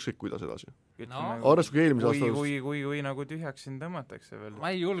ükskõik kuidas edasi. Arvestus kui eelmise aasta kui nagu tühjaks siin tõmmatakse veel.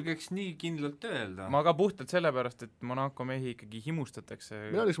 Ma ei julgeks nii kindlalt öelda. Ma ka puhtalt sellepärast, et Monaco mehi ikkagi himustatakse.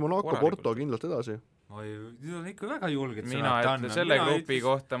 Mina oleks Monaco Porto kindlalt edasi. Need on ikka väga julged. Mina ütlen selle grupi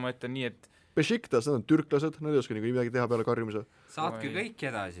kohta, ma ütlen nii, et Besiktas, need on türklased, nad ei oska nii midagi teha peale karjumise. Saatke kõik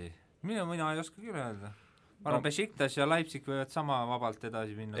edasi. Mina ei oska küll öelda. Ma arvan, Besiktas ja Leipzig võivad sama vabalt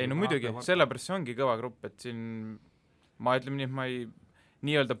edasi minna. Ei no muidugi, sellepärast see ongi kõva grupp, et siin ma ütleme nii, et ma ei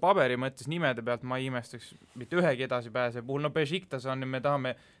nii-öelda paberi mõttes nimede pealt ma ei imestaks mitte ühegi edasi pääse puhul, no Besiktas on, me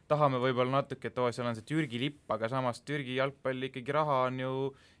tahame võib-olla natuke, et seal on see Türgi lipp, aga samas Türgi jalgpalli ikkagi raha on ju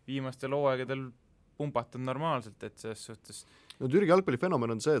viimastel hooaegadel pumpatud normaalselt, et selles suhtes no Türgi jalgpalli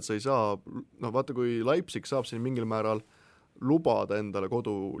fenomen on see, et sa ei saa, vaata kui Leipzig saab siin mingil määral lubada endale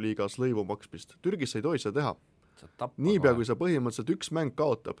koduliigas lõivu maksmist. Türgis ei tohi seda teha. Niipea, kui sa põhimõtteliselt üks mäng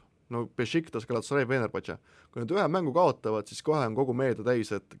kaotab, no Besiktas, Galatasaray, Fenerbahce, kui nad ühe mängu kaotavad, siis kohe on kogu meedia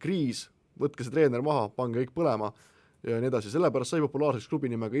täis, et kriis, võtke see treener maha, pange kõik põlema ja nii edasi. Sellepärast sai populaarseks klubi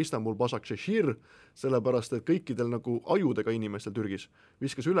nimega Istanbul Başakşehir, sellepärast, et kõikidel nagu ajudega inimestel Türgis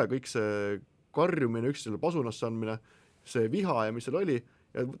viskas üle kõik see karjumine, üksteisele pasunasse andmine, see viha ja mis seal oli,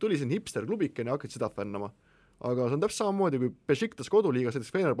 ja tuli siin hipster klubikene ja hakkasid seda fännama. Aga see on täpselt samamoodi, kui Besiktas koduliigas,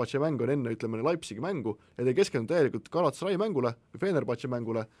 näiteks Fenerbahce mängu on enne, ütleme, Leipzigi mängu, ja te keskendunud täielikult Galatasaray mängule või Fenerbahce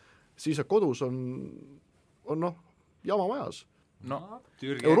mängule, siis kodus on jama majas.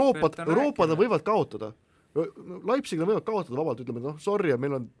 Euroopad võivad kaotada. Leipzigil võivad kaotada vabalt, ütleme, sorry,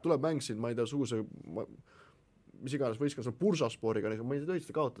 meil tuleb mäng siin, ma ei tea, suuse, mis iganes võistkond, see on Bursasporiga, ma ei tohi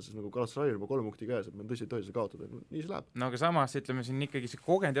seda kaotada, sest nagu Galatasaray on juba 3 punkti käes, et me tõesti ei tohi seda kaotada, nii see läheb. No aga samas, ütleme siin ikkagi see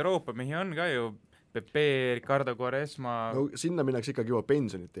kogenud Euroopa mehi on ka ju Pepe, Ricardo Quaresma no sinna minnakse ikkagi juba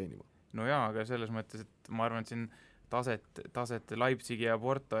pensionit teenima. No jaa, aga selles mõttes, et ma arvan, et siin taset Leipzigi ja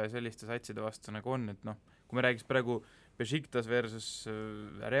Porto ja selliste satside vastu nagu on, et kui me räägiks praegu Besiktas versus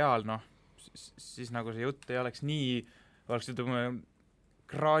Real, siis nagu see jutt ei oleks nii, oleks ütleme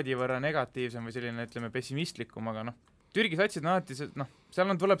kraadi võrra negatiivsem või selline, ütleme, pessimistlikum, aga Türgi satsid on alati,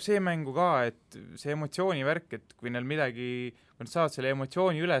 seal tuleb see mängu ka, et see emotsioonivärk, et kui neil midagi, kui nad saavad selle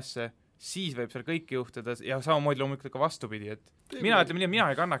emotsiooni ülesse, siis võib seal kõike juhtuda ja samamoodi loomulikult ka vastupidi, et mina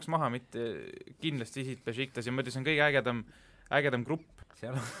ei kannaks maha mitte kindlasti siit Besiktas ja mõttes on kõige ägedam grupp.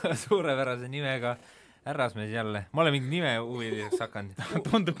 Seal on suurepärase nimega härrasmees jälle. Ma olen mingi nime huviliseks hakanud.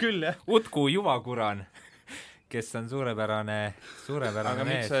 Tundub küll, jah. Utku Juvakuran, kes on suurepärane aga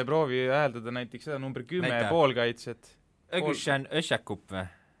mees. Miks sa ei proovi hääldada näiteks seda number 10 poolkaitset? Ögüşen Öşakup või?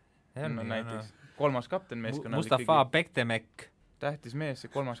 No näiteks. 3. kapten meeskonnal. Mustafa Bektemek. Tähtis mees,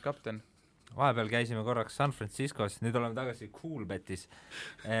 see 3. kapten. Vahepeal käisime korraks San Franciscos, nüüd oleme tagasi Coolbetis.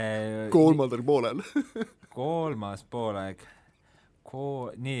 Kolmandal poolel. Kolmas poolek.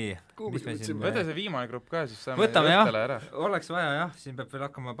 nii, mis me siin võta see viimane grupp ka, siis saame võtame jah, oleks vaja jah, siin peab veel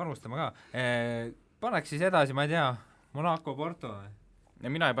hakkama panustama ka. Paneks siis edasi, ma ei tea, Monaco, Porto ja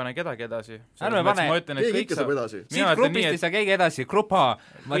mina ei pane kedagi edasi. Ärme pane, keegi ikka saab edasi. Siit grupist ei saa keegi edasi, grupp A,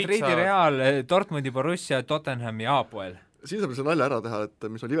 Madridi Real, Dortmundi Borussia, Tottenham ja Apoel. Siin saab see nalja ära teha, et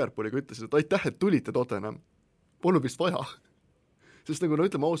mis ma Liverpooliga ütlesin, et aitäh, et tulite Tottenham. Polnud vist vaja. Sest nagu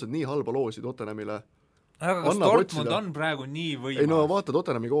ütleme ausalt, nii halba loosi Tottenhamile. Aga kas Dortmund on praegu nii võimas? Ei no vaata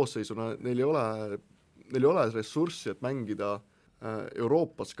Tottenhami koosseisuna, neil ei ole ressurssi, et mängida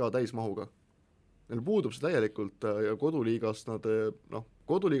Euroopas ka täismahuga. Neil puudub see täielikult ja koduliigas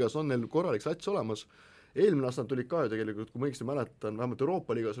koduliigas on neil korralik sats olemas. Eelmine aasta nad tulid ka ju tegelikult, kui ma õigesti mäletan, vähemalt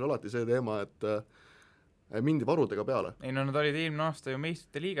Euroopa liigas oli alati see teema, et mindi varudega peale. Ei no nad olid eelmine aasta ju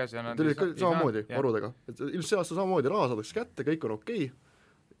meistrite liigas ja nad olid ka samamoodi varudega. Ilmselt see aasta samamoodi raha saadaks kätte, kõik on okei.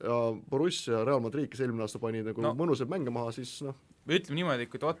 Ja Borussia ja Real Madrid, kes eelmine aasta pani nagu mõnusad mänge maha, siis ütleme niimoodi,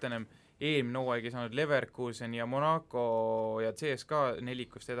 kui Tottenham eelmine hooaeg ei saanud Leverkusen ja Monaco ja CSKA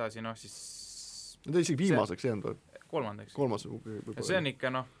nelikust edasi, siis nad ei isegi viimaseks jäänud või? Kolmandaks. See on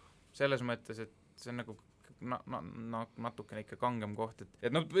ikka selles mõttes, et see on nagu natukene ikka kangem koht, et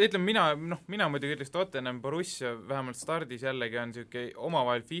ütleme mina muidugi ütleks Tottenham, Borussia vähemalt stardis jällegi on siuke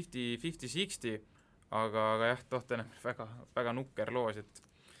omavahel 50-60, aga jah, Tottenham väga, väga nukker loos, et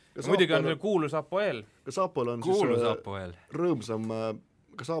muidugi on kuulus Apoel. Kas Apoel on siis rõõmsam,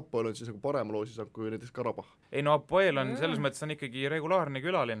 kas Apoel on siis nagu parema loosisam kui näiteks Karabah? Ei no Apoel on selles mõttes on ikkagi regulaarne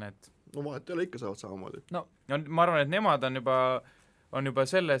külaline, et no vahet ei ole, ikka saavad samamoodi. No ma arvan, et nemad on juba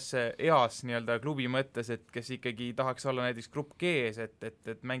selles eas nii-öelda klubi mõttes, et kes ikkagi tahaks olla näiteks grupp G-s,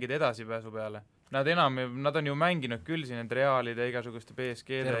 et mängida edasipääsu peale. Nad on ju mänginud küll siin need Realide, igasuguste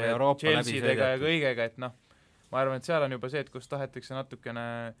PSG-de ja Chelsea-dega ja kõigega, et ma arvan, et seal on juba see, et kus tahetakse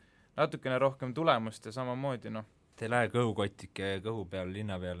natukene rohkem tulemust ja samamoodi Te ei lähe kõhukotike kõhu peale,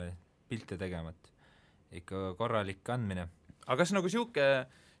 linna peale pilte tegemat. Ikka korralik andmine. Aga kas nagu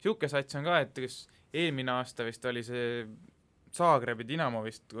siuke sats on ka, et kas eelmine aasta vist oli see Zagrebi Dinamo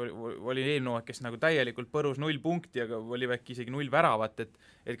vist oli eelmine, kes nagu täielikult põrus 0 punkti, aga oli vähki isegi 0 väravat,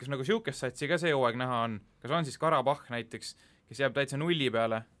 et kas nagu siukest satsi ka see hooaeg näha on? Kas on siis Karabah näiteks, kes jääb täitsa 0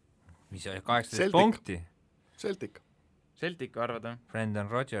 peale? Mis 18 punkti? Celtic arvad, jah? Brendan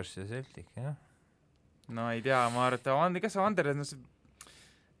Rodgers ja Celtic, jah. No ei tea, ma arvan, kas see Ander,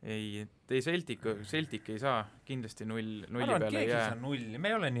 ei Celtic ei saa kindlasti 0 peale keegi ei saa 0,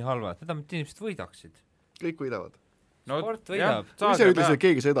 me ei ole nii halvad, need inimesed võidaksid. Kõik võidavad. Sport võidab. Ise ütlesid, et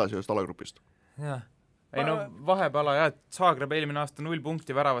keegi see edasi just alagrupist. Jah. Ei vahepeala jah, et Zagreb eelmine aasta 0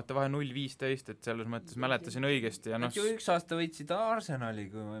 punkti väravate vahe 0-15, et selles mõttes mäletasin õigesti. Nad ju üks aasta võitsid Arsenali,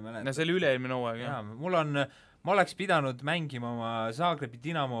 kui ma ei mäleta. No see oli üle-eelmine hooaeg, jah. Ma oleks pidanud mängima oma Zagrebi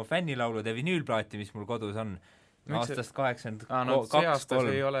Dinamo fännilaulude vinüülplaati, mis mul kodus on. Aastast 82-3. See aasta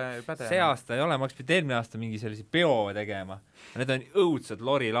see ei ole pädev. See aasta ei ole, ma oleks pidanud eelmine aasta mingi sellise peo tegema. Need on õudsad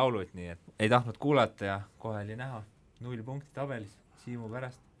lori laulud, nii et ei tahtnud kuulata ja kohe oli näha 0 punkti tabelis, Siimu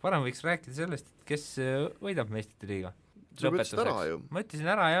pärast. Parem võiks rääkida sellest, et kes võidab meistrite liiga. Ma ütlesin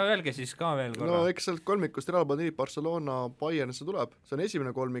ära ja öelge siis ka veel korra. No eks sealt kolmikust Real Madrid, Barcelona, Bayern see tuleb. See on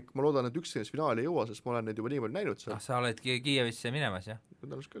esimene kolmik, ma loodan, et üks finaali ei jõua, sest ma olen neid juba nii palju näinud seal. Sa oled Kiievisse minemas, jah?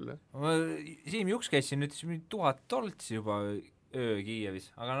 Tõenäoliselt küll, jah. Siim Juks käis siin, ütles 1000 toltsi juba öö Kiievis,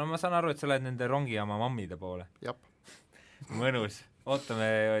 aga ma saan aru, et sa oled nende rongi oma mammide poole. Jap. Mõnus.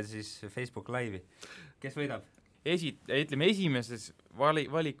 Ootame siis Facebook laivi. Kes võidab? Ütleme esimeses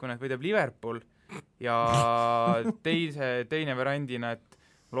valikuna, et võidab Liverpool ja teine variandina, et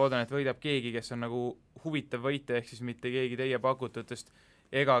ma loodan, et võidab keegi, kes on nagu huvitav võite, ehk siis mitte keegi teie pakututest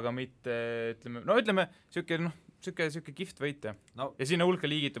ega ka mitte, ütleme siuke kihvt võite. Ja sinna hulka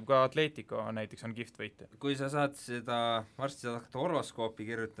liigitub ka Atletico näiteks on kihvt võite. Kui sa saad varsti saad hakata horoskoopi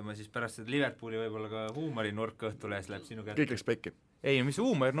kirjutama, siis pärast seda Liverpooli võib-olla ka huumorinurk õhtulehes läheb sinu kätte. Kõik läks pekki. Ei, mis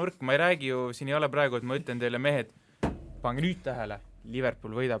huumorinurk, ma ei räägi ju, siin ei ole praegu, et ma ütlen teile mehed, pange nüüd tähele,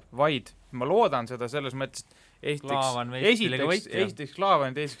 Liverpool võidab, vaid ma loodan seda selles mõttes, et esiteks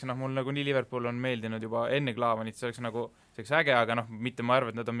Klaavan, teiseks mul nagu nii Liverpool on meeldinud juba enne Klaavanit, see oleks äge, aga mitte ma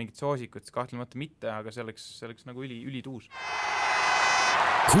arvan, et nad on mingid soosikud, kahtlemata mitte, aga see oleks nagu ülituus.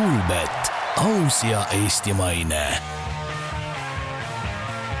 Coolbet, aus ja eestimaine.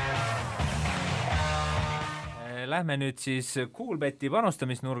 Lähme nüüd siis Coolbeti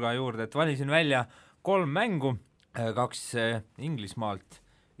panustamisnurga juurde, et valisin välja 3 mängu, 2 Inglismaalt,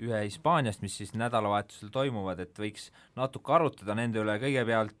 1 Hispaaniast, mis siis nädalavahetusel toimuvad, et võiks natuke arutada nende üle.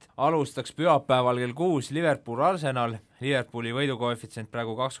 Kõigepealt alustaks pühapäeval kell 6 Liverpool Arsenal, Liverpooli võidukoefitsient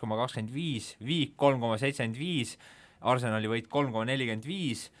praegu 2,25, viik 3,75, Arsenali võit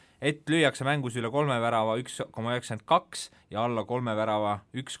 3,45, et lüüakse mängus üle 3 värava 1,92 ja alla 3 värava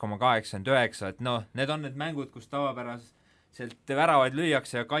 1,89, et noh, need on need mängud, kus tavapäraselt väravaid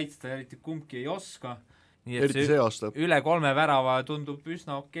lüüakse ja kaitsta eriti kumbki ei oska, nii et eriti see aasta. Üle 3 värava tundub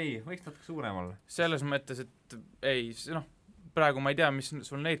üsna okei, võiks natuke suurem olla. Selles mõttes, et ei, noh, praegu ma ei tea, mis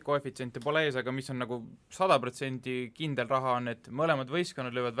sul neid koefitsiente pole ees, aga mis on nagu 100% kindel raha on, et mõlemad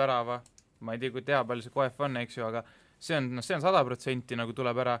võistkonnad löövad värava, ma ei tea, kui palju see koef on, eks ju, aga see on 100% nagu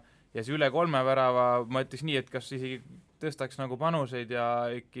tuleb ära ja see üle 3 värava, ma ütleks nii, et kas isegi tõstaks nagu panuseid ja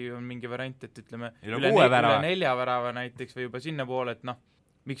äkki on mingi variant, et ütleme üle 4 värava näiteks või juba sinna poole, et noh,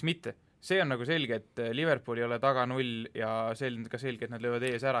 miks mitte. See on nagu selge, et Liverpool ei ole taga 0 ja ka selge, et nad löövad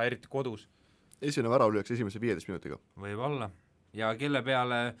ees ära, eriti kodus. Esimene värav lüüakse esimese 15 minutiga. Võib olla. Ja kelle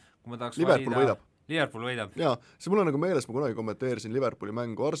peale, kui ma tahaks Liverpool võidab. Liverpool võidab. Jaa, see mul on nagu meeles, ma kunagi kommenteerisin Liverpooli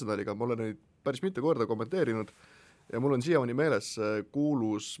mängu Arsenaliga, ma olen neid päris mitu korda kommenteerinud ja mul on siiamaani meeles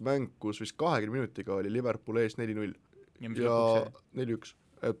kuulus mäng, kus vist 20 minutiga oli Liverpool ees 4-0 ja 4-1.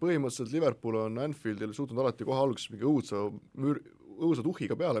 Et põhimõtteliselt Liverpool on Anfieldil suutnud alati kohe alguses mingi õudsa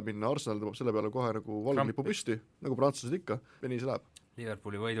tuhiga peale minna, Arsenal tõmbab selle peale kohe nagu valglipu püsti, nagu prantslased ikka, ja nii see läheb.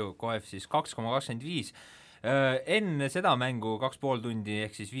 Liverpooli võidu koef siis 2,25. Enne seda mängu 2,5 tundi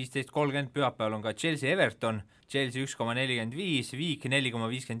ehk siis 15.30 pühapäeval on ka Chelsea Everton, Chelsea 1,45, Viik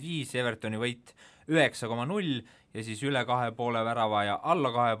 4,55, Evertoni võit 9,0 ja siis üle 2,5 värava ja alla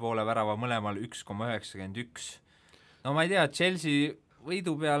 2,5 värava mõlemal 1,91. No ma ei tea, Chelsea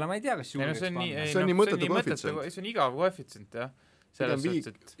võidu peale, ma ei tea, kas julgeks panna. See on nii mõttetu koefitsient. See on igav koefitsient, jah. Viik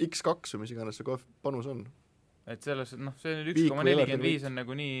X2 või mis iganes see panus on. Et selles, noh, see 1,45 on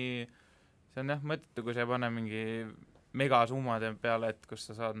nagu nii, see on jah mõttetu, kui see pane mingi megasummade peale, et kus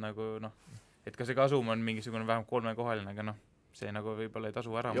sa saad nagu, noh, et ka see kasum on mingisugune vähemalt 3-kohaline, aga noh, see nagu võib-olla ei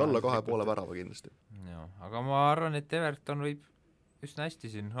tasu ära. Ja alla 2,5 värava kindlasti. Ja, aga ma arvan, et Everton võib üsna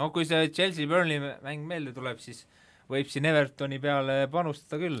hästi siin. No kui see Chelsea-Burnley mäng meelde tuleb, siis võib siin Evertoni peale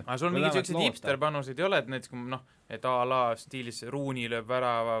panustada küll. Aga sul mingid sellised hipster-panusid ei ole, et näiteks noh, et a la stiilis Rooney lööb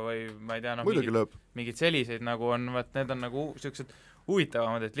värava või ma ei tea, noh, mingid selliseid nagu on, vaat need on nagu sellised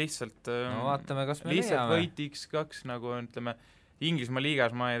huvitavamad, et lihtsalt no vaatame, kas me lihtsalt võit X2 nagu ütleme, Inglismaa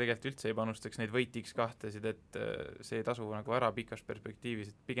liigas ma tegelikult üldse ei panustaks neid võit X2-sid, et see ei tasu nagu ära pikas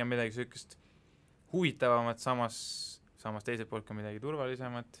perspektiivis, et pigem midagi sellist huvitavamat, samas teiselt poolt ka midagi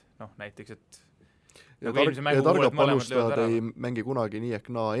turvalisemat, noh näiteks, et ja targad panustajad ei mängi kunagi nii ehk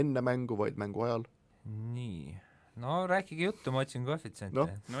naa enne mängu, vaid mängu ajal. Nii, no rääkige juttu, ma otsin koefitsente. No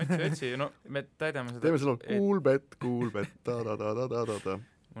otsi, no me täidame seda. Teeme seda kuulbet, ta-ta-ta-ta-ta-ta.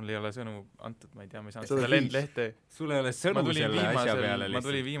 Mul ei ole sõnu antud, ma ei tea, ma ei saanud seda lendlehte. Sul ei ole sõnu selle asja peale lihtsalt. Ma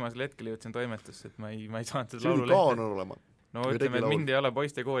tulin viimasel hetkel jõudsin toimetusse, et ma ei saanud seda laululehte. See oli olema. No ütleme, et mind ei ole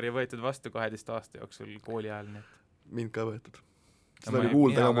poistekoori võetud vastu 12 aasta jooksul kooli ajal. Mind ka võetud. Seda oli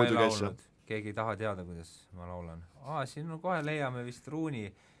kuulda ja muidu käisse. Keegi ei taha teada, kuidas ma laulan. Siin kohe leiame vist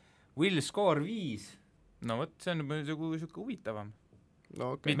Rooney. Will score 5. No võt, see on siuke huvitavam.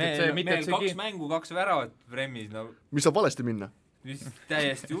 No, okay. Meil 2 mängu, 2 väravat Premis. No. Mis saab valesti minna? Mis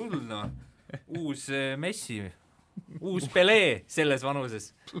täiesti hull, no. Uus Messi, uus Pelé selles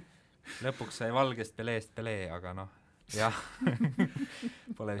vanuses. Lõpuks sai valgest Peléest Pelé, aga noh, jah.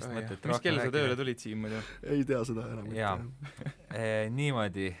 Pole vist mõtet. Mis kell sa tööle tulid siin muidu? Ei tea seda enam. Jaa,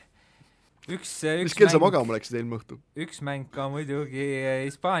 niimoodi. Mis kell sa magama läksid eelmine õhtu? Üks mäng ka muidugi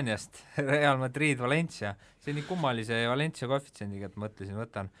Hispaaniast, Real Madrid, Valencia. See on nii kummalise Valencia koefitsiendiga, et mõtlesin,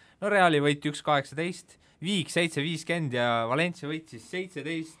 võtan. No Reali võit 1,18, Viik 7,50 ja Valencia võit siis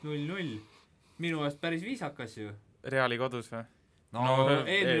 17,00. Minu aast päris viisakas ju. Reali kodus või? No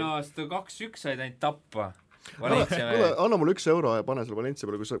eelmine aasta 2-1 said ainult tappa. Anna mulle €1 ja pane selle Valencia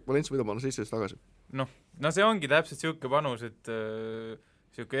peale, kui sa Valencia võidab, anna 17 tagasi. No see ongi täpselt siuke panus, et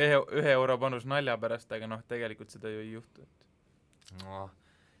siuke €1 panus nalja pärast, aga noh, tegelikult seda ju ei juhtu. No,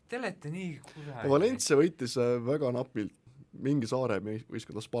 te olete nii kuule. Valencia võitis väga napilt mingi saare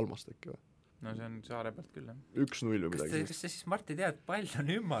võistkond Las Palmast äkki või? No see on saare pealt küll, jah. 1-0 või midagi. Kas sa siis, Marti, tead, pall on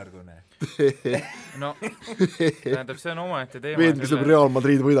ümmargune? No, tähendab, see on omaette teema. Veendiseb Real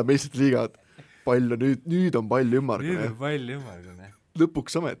Madrid võidab meistrite liigat. Pall on nüüd on pall ümmargune. Nüüd on pall ümmargune.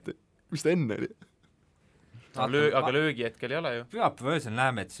 Lõpuks sameti. Mis ta enne oli? Aga löögi hetkel ei ole ju. Pühapäeva öösel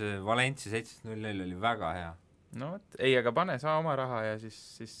näeme, et see Valencia 17-0 oli väga hea. No võt, ei, aga pane sa oma raha ja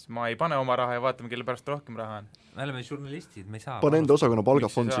siis ma ei pane oma raha ja vaatame, kelle pärast rohkem raha on. Me oleme žurnalistid, me ei saa. Pane enda osakonna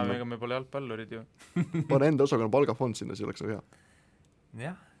palgafond sinna. Ega me pole jalgpallurid ju. Pane enda osakonna palgafond sinna, see oleks hea.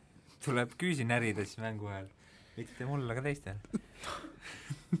 Jah, tuleb küüsi närida siis mängu ajal. Mitte mul, aga teistel.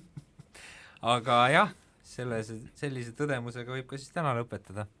 Aga jah, sellise tõdemusega võib ka siis täna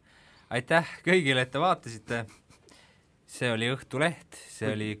lõpetada. Aitäh kõigile, et te vaatasite. see oli Õhtuleht,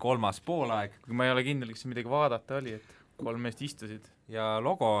 see oli 3. poolaeg. Ma ei ole kindel, kas see midagi vaadata oli, et 3 meest istusid. Ja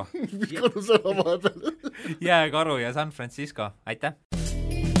logo mis kadu sõna vahepeal? Jääkaru ja San Francisco, aitäh!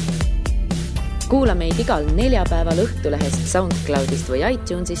 Kuula meid igal neljapäeval Õhtulehest, SoundCloudist või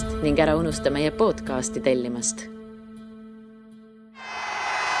iTunesist ning ära unusta meie podcasti tellimast.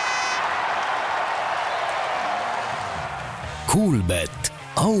 Kuulbet,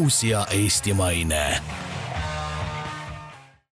 aus ja eestimaine.